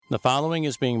The following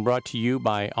is being brought to you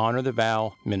by Honor the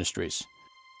Vow Ministries.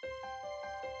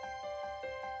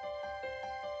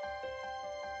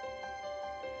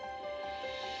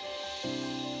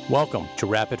 Welcome to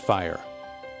Rapid Fire,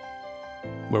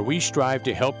 where we strive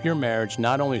to help your marriage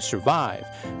not only survive,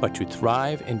 but to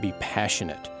thrive and be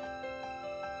passionate.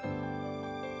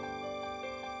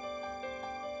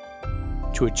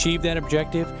 To achieve that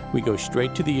objective, we go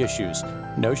straight to the issues.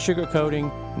 No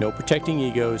sugarcoating, no protecting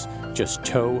egos, just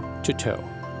toe to toe.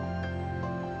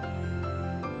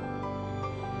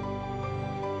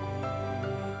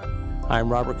 I'm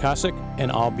Robert Kosick,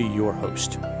 and I'll be your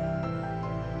host.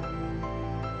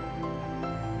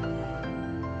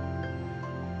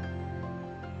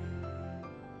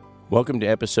 Welcome to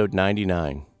episode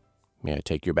 99. May I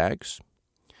take your bags?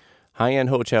 High-end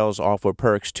hotels offer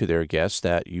perks to their guests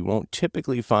that you won't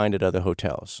typically find at other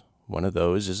hotels. One of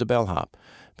those is a bellhop.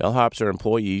 Bellhops are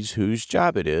employees whose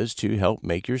job it is to help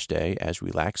make your stay as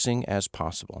relaxing as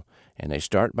possible, and they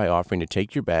start by offering to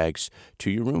take your bags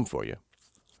to your room for you.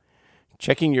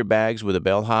 Checking your bags with a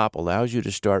bellhop allows you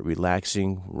to start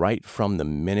relaxing right from the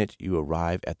minute you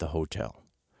arrive at the hotel.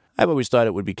 I've always thought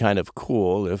it would be kind of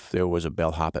cool if there was a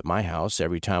bellhop at my house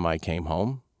every time I came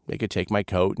home. They could take my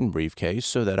coat and briefcase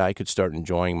so that I could start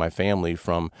enjoying my family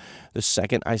from the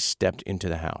second I stepped into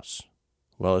the house.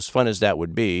 Well, as fun as that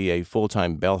would be, a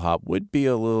full-time bellhop would be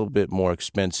a little bit more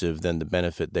expensive than the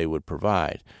benefit they would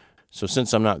provide. So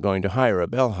since I'm not going to hire a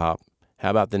bellhop, how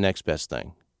about the next best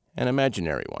thing? An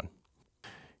imaginary one.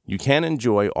 You can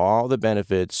enjoy all the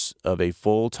benefits of a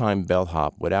full-time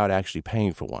bellhop without actually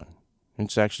paying for one.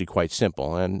 It's actually quite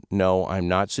simple, and no, I'm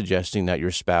not suggesting that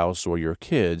your spouse or your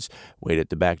kids wait at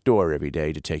the back door every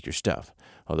day to take your stuff,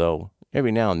 although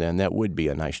every now and then that would be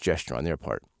a nice gesture on their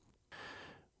part.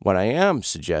 What I am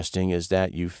suggesting is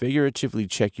that you figuratively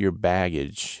check your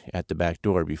baggage at the back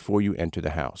door before you enter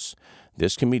the house.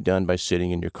 This can be done by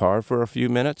sitting in your car for a few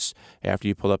minutes after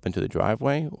you pull up into the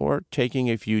driveway, or taking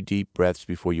a few deep breaths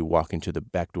before you walk into the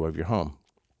back door of your home.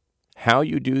 How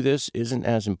you do this isn't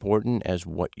as important as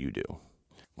what you do.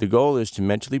 The goal is to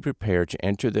mentally prepare to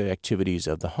enter the activities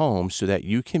of the home so that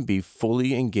you can be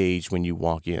fully engaged when you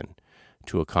walk in.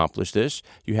 To accomplish this,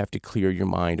 you have to clear your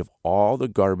mind of all the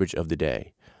garbage of the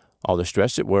day, all the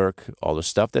stress at work, all the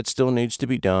stuff that still needs to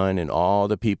be done, and all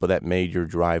the people that made your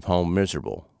drive home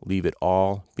miserable. Leave it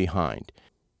all behind.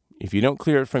 If you don't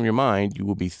clear it from your mind, you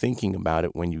will be thinking about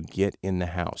it when you get in the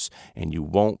house, and you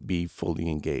won't be fully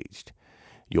engaged.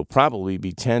 You'll probably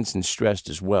be tense and stressed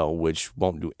as well, which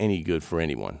won't do any good for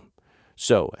anyone.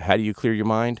 So, how do you clear your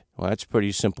mind? Well, that's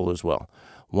pretty simple as well.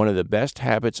 One of the best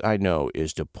habits I know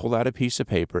is to pull out a piece of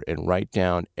paper and write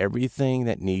down everything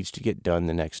that needs to get done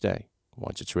the next day.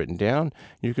 Once it's written down,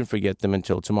 you can forget them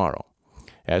until tomorrow.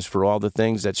 As for all the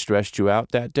things that stressed you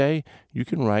out that day, you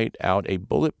can write out a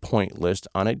bullet point list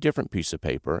on a different piece of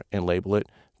paper and label it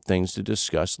 "Things to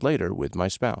Discuss Later with My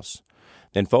Spouse."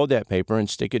 Then fold that paper and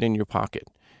stick it in your pocket.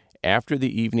 After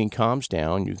the evening calms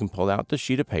down, you can pull out the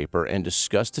sheet of paper and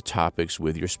discuss the topics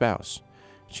with your spouse.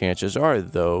 Chances are,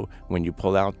 though, when you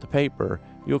pull out the paper,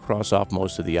 you'll cross off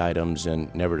most of the items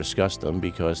and never discuss them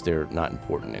because they're not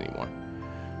important anymore.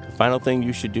 The final thing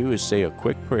you should do is say a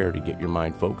quick prayer to get your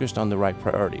mind focused on the right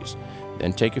priorities.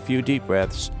 Then take a few deep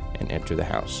breaths and enter the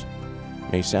house.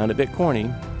 It may sound a bit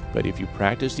corny, but if you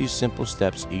practice these simple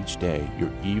steps each day,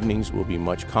 your evenings will be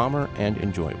much calmer and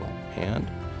enjoyable. And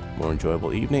more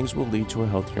enjoyable evenings will lead to a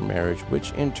healthier marriage,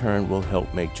 which in turn will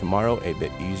help make tomorrow a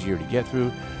bit easier to get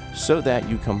through so that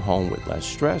you come home with less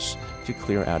stress to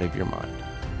clear out of your mind.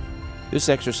 This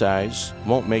exercise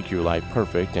won't make your life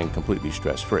perfect and completely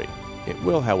stress-free. It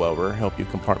will, however, help you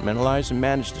compartmentalize and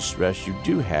manage the stress you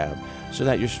do have so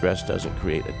that your stress doesn't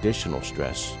create additional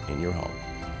stress in your home.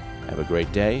 Have a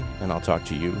great day, and I'll talk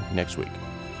to you next week.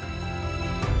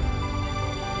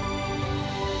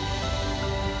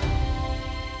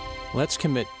 Let's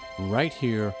commit right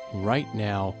here, right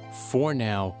now,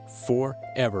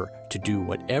 forever, to do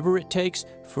whatever it takes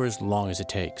for as long as it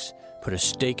takes. Put a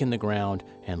stake in the ground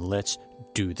and let's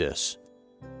do this.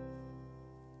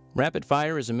 Rapid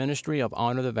Fire is a ministry of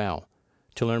Honor the Vow.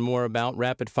 To learn more about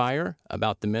Rapid Fire,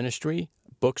 about the ministry,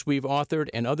 books we've authored,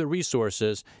 and other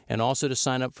resources, and also to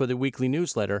sign up for the weekly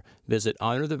newsletter, visit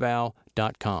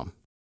honorthevow.com.